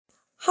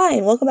Hi,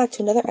 and welcome back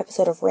to another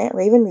episode of Rant,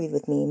 Rave, and Read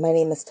with me. My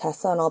name is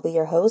Tessa, and I'll be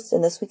your host,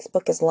 and this week's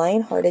book is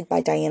Lionhearted by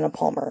Diana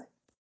Palmer.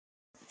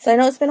 So I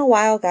know it's been a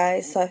while,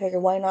 guys, so I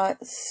figured why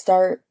not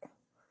start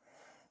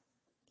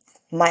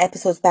my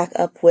episodes back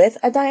up with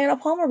a Diana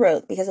Palmer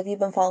book, because if you've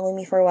been following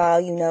me for a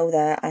while, you know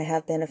that I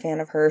have been a fan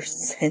of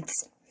hers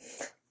since,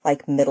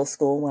 middle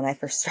school when I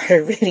first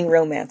started reading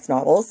romance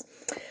novels.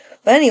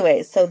 But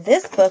anyways, so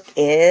this book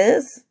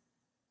is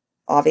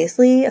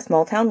obviously a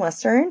small town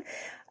western.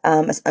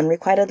 It's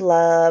unrequited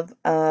love.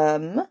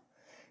 The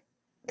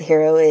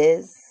hero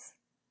is,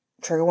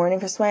 trigger warning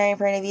for swearing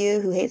for any of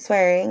you who hate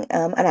swearing,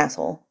 an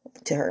asshole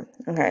to her.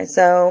 Okay,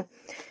 so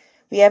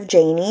we have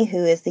Janie,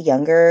 who is the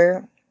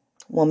younger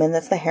woman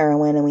that's the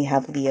heroine, and we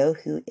have Leo,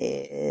 who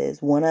is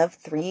he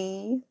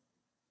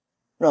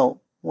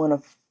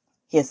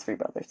has three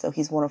brothers, so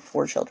he's one of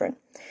four children.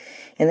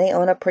 And they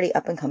own a pretty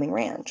up-and-coming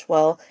ranch.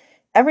 Well,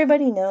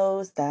 everybody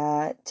knows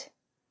that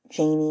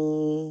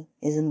Janie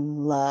is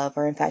in love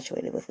or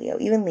infatuated with Leo.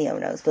 Even Leo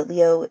knows, but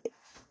Leo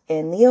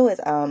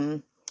is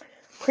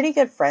pretty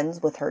good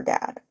friends with her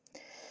dad.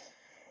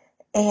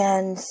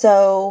 And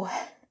so,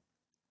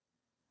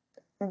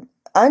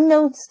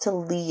 unbeknownst to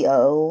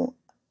Leo,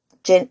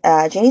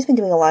 Janie's been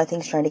doing a lot of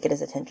things trying to get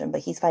his attention,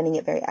 but he's finding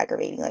it very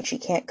aggravating. Like, she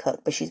can't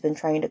cook, but she's been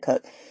trying to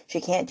cook.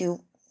 She can't do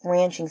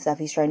ranching stuff.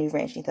 He's trying to do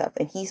ranching stuff.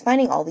 And he's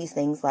finding all these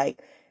things, like,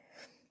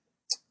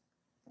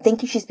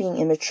 thinking she's being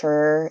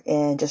immature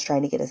and just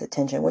trying to get his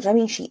attention, which, I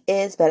mean, she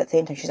is, but at the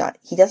same time, she's not.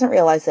 He doesn't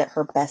realize that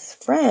her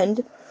best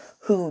friend,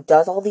 who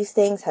does all these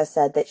things, has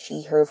said that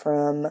she heard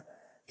from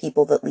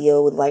people that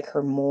Leo would like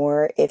her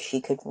more if she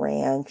could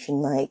ranch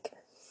and, like,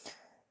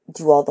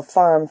 do all the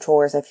farm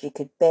chores, if she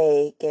could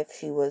bake, if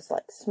she was,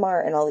 like,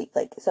 smart and all these,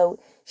 like, so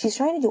she's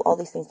trying to do all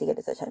these things to get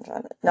his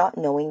attention, not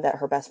knowing that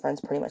her best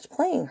friend's pretty much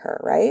playing her,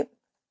 right?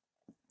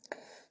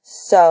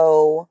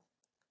 So,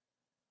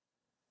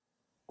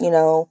 you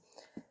know,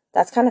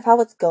 that's kind of how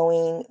it's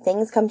going.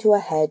 Things come to a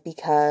head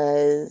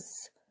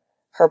because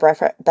her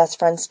best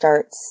friend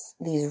starts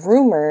these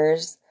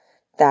rumors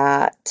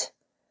that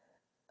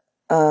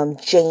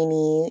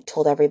Janie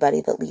told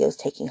everybody that Leo's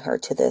taking her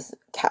to this,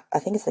 I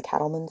think it's the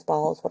Cattleman's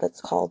Ball is what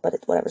it's called, but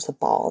it's whatever's a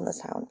ball in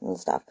this town and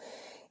stuff.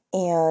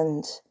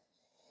 And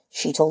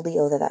she told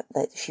Leo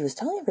that she was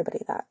telling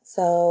everybody that.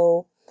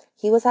 So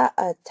he was at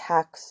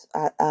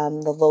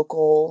the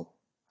local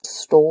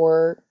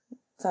store.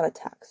 It's not a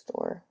tax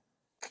store.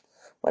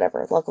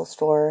 Whatever, local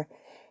store.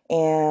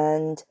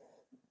 And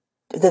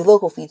the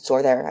local feed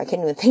store there. I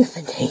can't even think of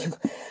the name.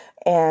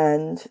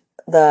 And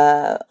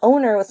the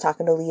owner was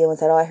talking to Leo and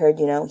said, "Oh, I heard,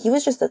 it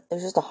was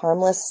just a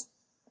harmless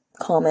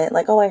comment,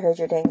 like, oh, I heard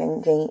you're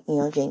dating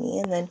Janie."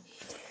 And then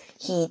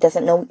he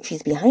doesn't know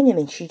she's behind him,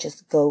 and she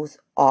just goes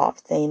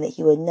off saying that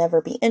he would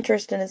never be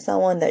interested in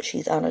someone, that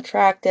she's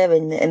unattractive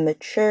and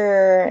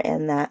immature,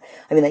 and that,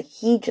 I mean, like,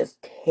 he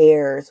just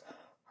tears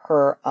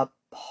her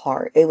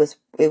apart. It was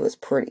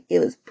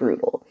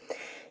brutal.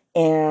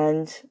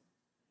 And,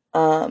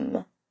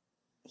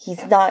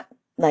 he's not,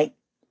 like,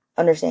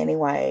 understanding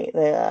why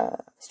the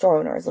store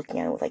owner is looking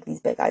at him with, like, these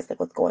big eyes, like,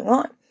 what's going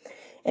on?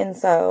 And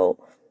so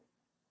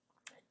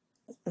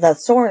the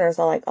store owners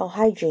are like, "Oh,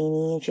 hi,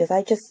 Janie." And she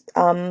goes,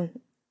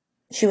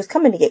 she was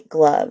coming to get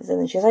gloves. And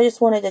then she goes, "I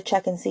just wanted to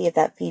check and see if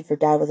that feed for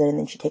Dad was in." And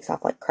then she takes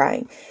off, like,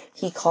 crying.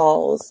 He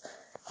calls,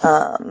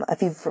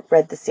 if you've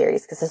read the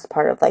series, because this is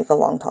part of, like, the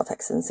Long Tall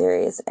Texan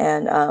series.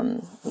 And,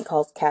 he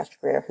calls Cash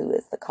Greer, who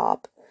is the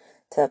cop,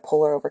 to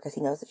pull her over because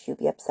he knows that she would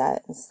be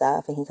upset and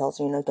stuff. And he tells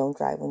her, don't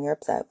drive when you're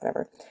upset,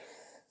 whatever.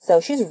 So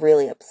she's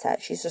really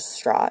upset. She's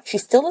distraught. She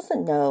still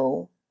doesn't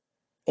know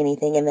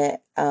anything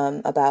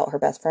about her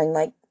best friend,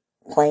 like,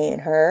 playing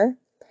her.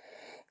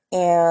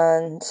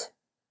 And,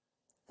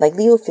 like,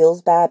 Leo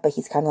feels bad, but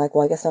he's kind of like,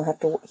 well, I guess I don't have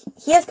to.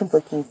 He has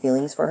conflicting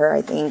feelings for her,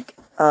 I think.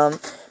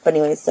 But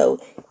anyways, so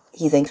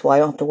he thinks, well, I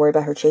don't have to worry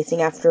about her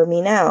chasing after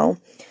me now.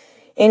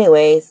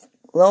 Anyways,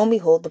 lo and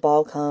behold, the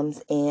ball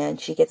comes, and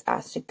she gets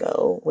asked to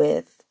go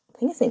with, I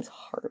think his name's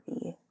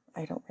Harvey.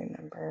 I don't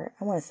remember.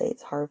 I want to say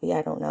it's Harvey.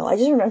 I don't know. I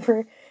just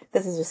remember,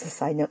 this is just a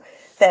side note,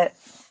 that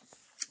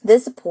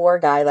this poor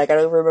guy, like, I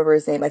don't remember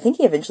his name. I think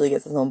he eventually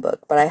gets his own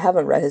book, but I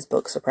haven't read his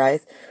book,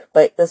 surprise.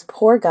 But this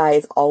poor guy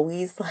is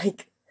always,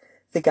 like,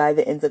 the guy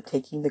that ends up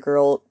taking the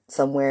girl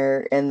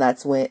somewhere, and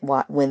that's when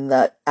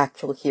the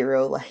actual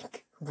hero,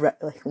 like,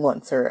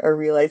 wants her or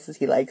realizes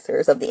he likes her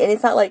or something. And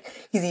it's not like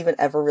he's even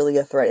ever really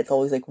a threat. It's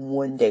always, like,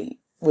 one date,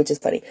 which is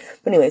funny.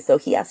 But anyway, so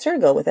he asked her to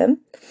go with him.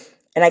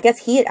 And I guess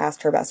he had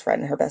asked her best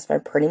friend, and her best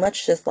friend pretty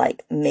much just,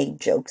 like, made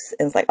jokes.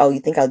 And it's like, "Oh, you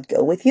think I'd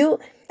go with you?"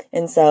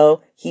 And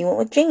so he went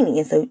with Janie.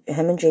 And so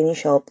him and Janie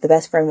show up. The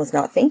best friend was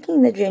not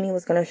thinking that Janie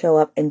was going to show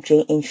up. And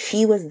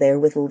she was there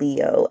with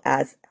Leo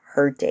as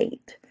her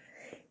date.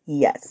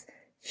 Yes.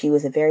 She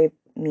was a very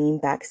mean,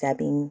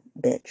 backstabbing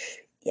bitch.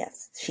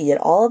 Yes. She did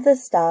all of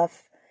this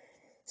stuff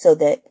so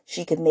that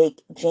she could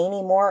make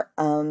Janie more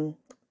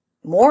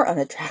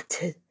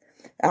unattractive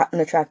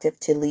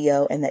to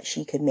Leo, and that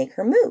she could make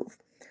her move.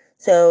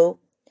 So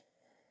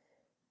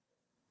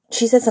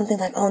she said something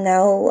like, "Oh,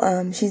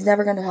 now, she's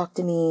never going to talk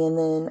to me." And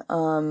then,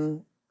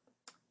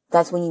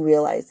 that's when you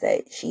realize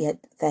that she had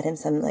fed him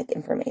some, like,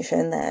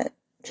 information that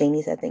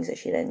Janie said things that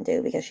she didn't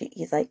do, because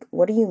he's like,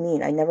 what do you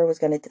mean? I never was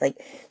going to, like,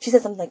 she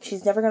said something like,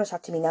 she's never going to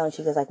talk to me now. And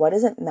she goes like, what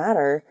does it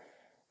matter?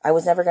 I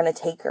was never going to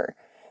take her.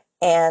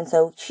 And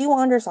so she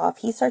wanders off.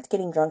 He starts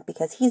getting drunk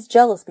because he's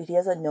jealous, but he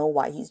doesn't know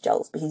why he's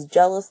jealous. But he's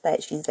jealous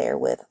that she's there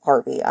with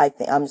Harvey.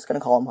 I'm just going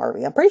to call him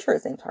Harvey. I'm pretty sure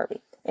his name's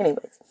Harvey.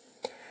 Anyways.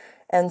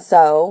 And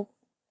so,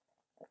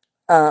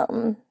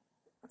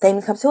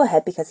 thing comes to a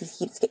head because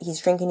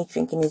he's drinking,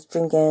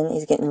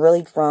 he's getting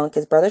really drunk.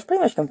 His brothers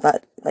pretty much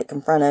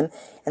confront him,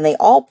 and they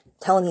all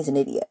tell him he's an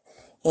idiot,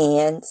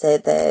 and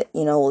said that,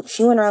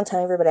 she went around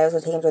telling everybody I was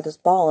going to take him to this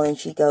ball, and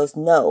she goes,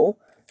 no,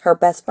 her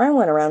best friend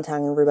went around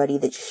telling everybody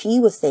that she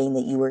was saying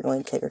that you were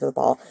going to take her to the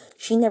ball.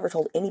 She never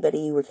told anybody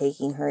you were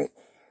taking her,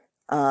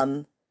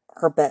 and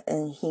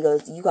he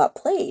goes, you got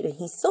played, and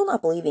he's still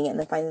not believing it, and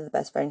then finally the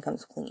best friend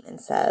comes clean and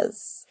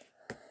says,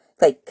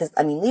 because,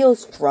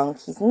 Leo's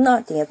drunk, he's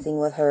not dancing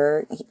with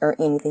her or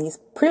anything, he's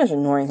pretty much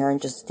ignoring her and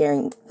just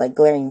staring,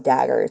 glaring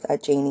daggers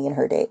at Janie and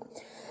her date.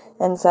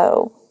 And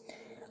so,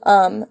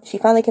 she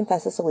finally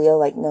confesses to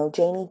Leo, no,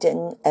 Janie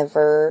didn't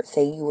ever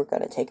say you were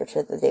going to take her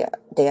to the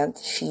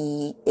dance.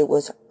 It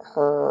was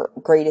her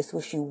greatest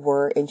wish you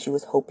were, and she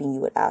was hoping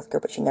you would ask her,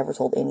 but she never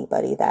told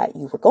anybody that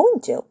you were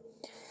going to.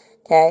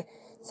 Okay?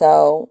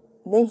 So,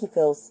 then he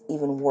feels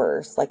even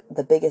worse,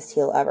 the biggest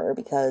heel ever,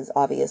 because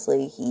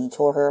obviously he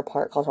tore her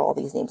apart, called her all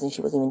these names, and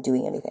she wasn't even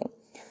doing anything.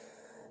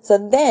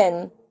 So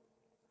then,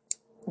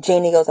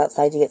 Janie goes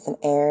outside to get some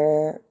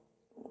air.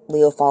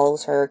 Leo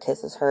follows her,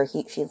 kisses her.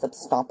 She ends up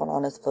stomping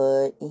on his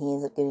foot. He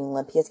ends up getting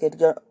limp. He has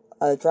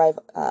to drive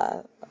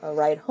a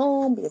ride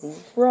home because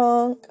he's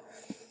drunk.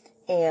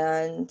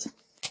 And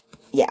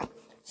yeah.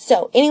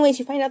 So, anyways,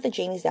 you find out that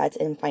Janie's dad's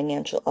in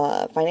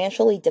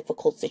financially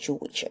difficult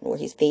situation where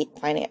he's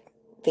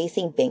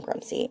facing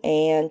bankruptcy,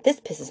 and this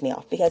pisses me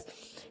off because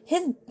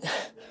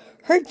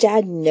her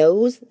dad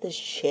knows the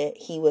shit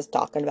he was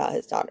talking about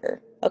his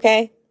daughter.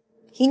 Okay,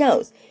 he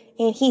knows,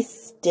 and he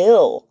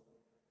still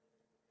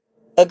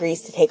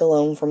agrees to take a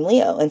loan from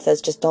Leo and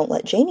says, just don't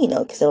let Janie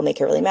know because it'll make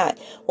her really mad.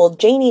 Well,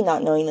 Janie,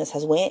 not knowing this,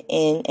 has went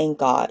in and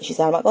she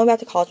said, I'm not going back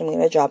to college, I'm going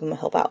to get a job, I'm going to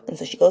help out. And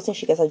so she goes and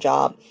she gets a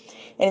job,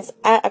 and it's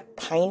at a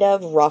kind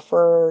of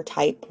rougher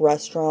type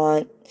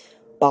restaurant,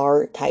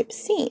 bar type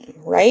scene,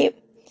 right?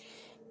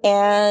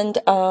 And,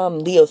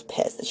 Leo's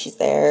pissed that she's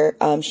there.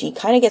 She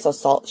kind of gets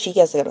assaulted. She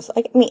got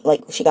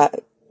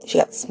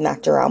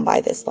smacked around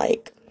by this,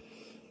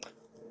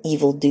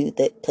 evil dude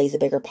that plays a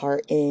bigger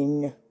part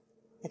in,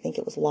 I think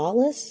it was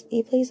Lawless,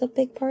 he plays a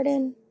big part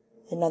in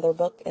another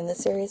book in this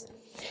series.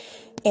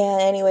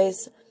 And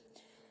anyways,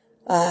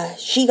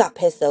 she got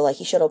pissed though.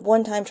 He showed up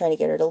one time trying to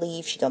get her to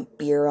leave. She dumped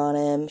beer on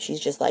him. She's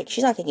just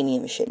she's not taking any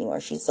of his shit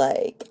anymore. She's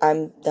like,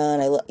 I'm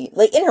done. I love you.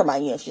 In her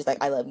mind, she's like,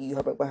 I love you. You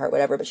broke my heart,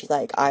 whatever. But she's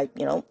like,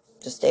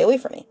 just stay away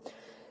from me.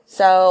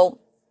 So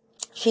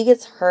she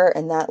gets hurt,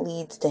 and that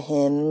leads to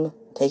him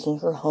taking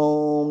her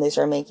home. They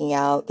start making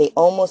out. They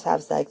almost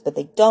have sex, but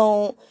they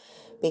don't,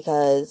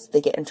 because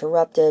they get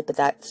interrupted, but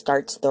that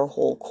starts their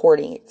whole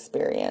courting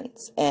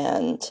experience,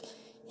 and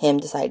him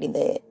deciding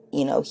that,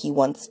 he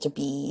wants to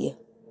be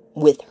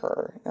with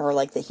her, or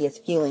that he has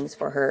feelings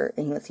for her,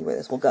 and he wants to see where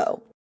this will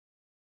go.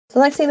 So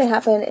the next thing that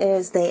happened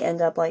is they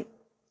end up,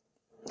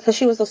 because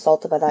she was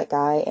assaulted by that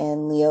guy,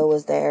 and Leo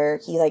was there,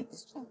 he,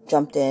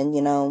 jumped in,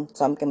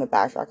 so I'm gonna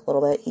backtrack a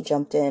little bit. He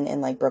jumped in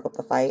and, broke up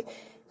the fight,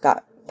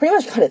 pretty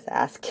much got his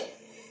ass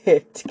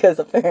kicked, because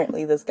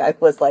apparently this guy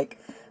was,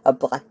 a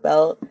black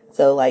belt,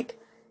 so,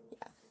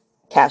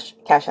 Cash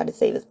had to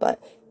save his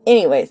butt.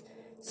 Anyways,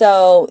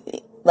 so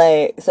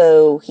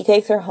he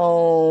takes her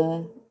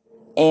home,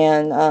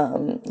 and,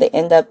 they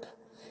end up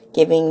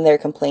giving their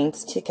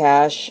complaints to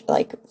Cash,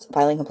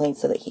 filing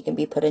complaints so that he can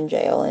be put in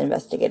jail and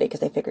investigated, because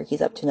they figure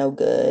he's up to no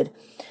good.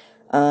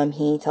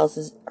 He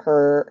tells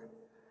her,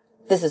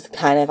 this is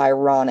kind of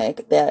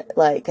ironic, that,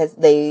 because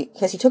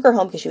he took her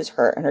home because she was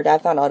hurt, and her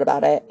dad found out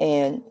about it,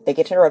 and they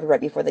get interrupted right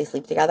before they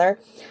sleep together.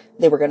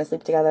 They were going to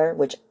sleep together,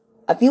 which,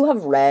 if you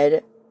have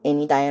read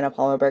any Diana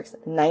Palmer books,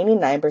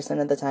 99%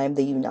 of the time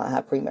they do not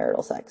have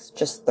premarital sex.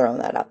 Just throwing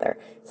that out there.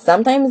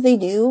 Sometimes they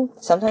do.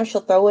 Sometimes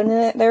she'll throw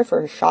it there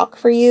for a shock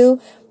for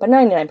you, but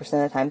 99% of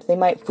the times they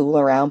might fool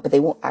around, but they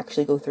won't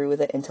actually go through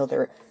with it until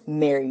they're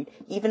married,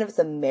 even if it's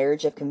a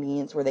marriage of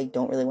convenience where they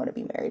don't really want to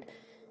be married.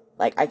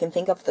 I can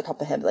think off the top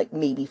of my head,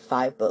 maybe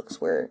 5 books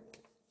where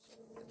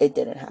it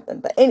didn't happen.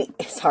 But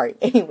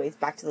anyways,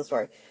 back to the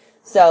story.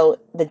 So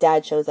the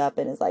dad shows up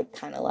and is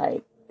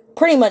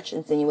pretty much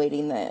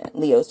insinuating that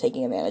Leo's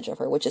taking advantage of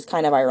her, which is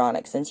kind of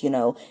ironic since,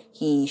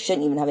 he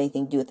shouldn't even have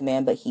anything to do with the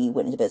man, but he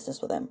went into business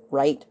with him.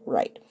 Right.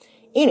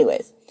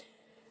 Anyways,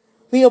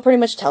 Leo pretty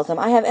much tells him,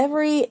 I have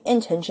every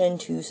intention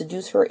to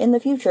seduce her in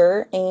the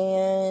future,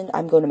 and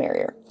I'm going to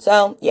marry her.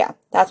 So, yeah,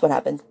 that's what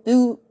happens.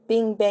 Boo,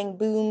 bing, bang,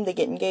 boom, they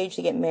get engaged,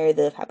 they get married,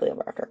 they live happily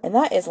ever after. And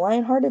that is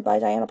Lionhearted by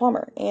Diana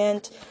Palmer.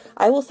 And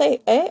I will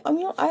say, I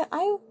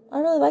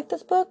really like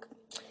this book.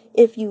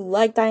 If you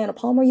like Diana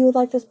Palmer, you would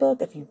like this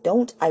book. If you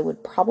don't, I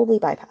would probably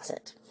bypass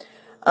it.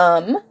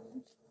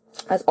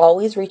 As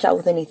always, reach out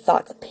with any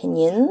thoughts,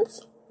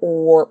 opinions,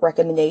 or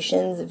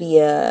recommendations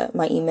via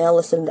my email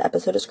listed in the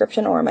episode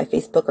description or on my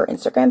Facebook or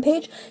Instagram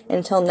page. And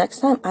until next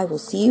time, I will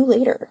see you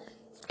later.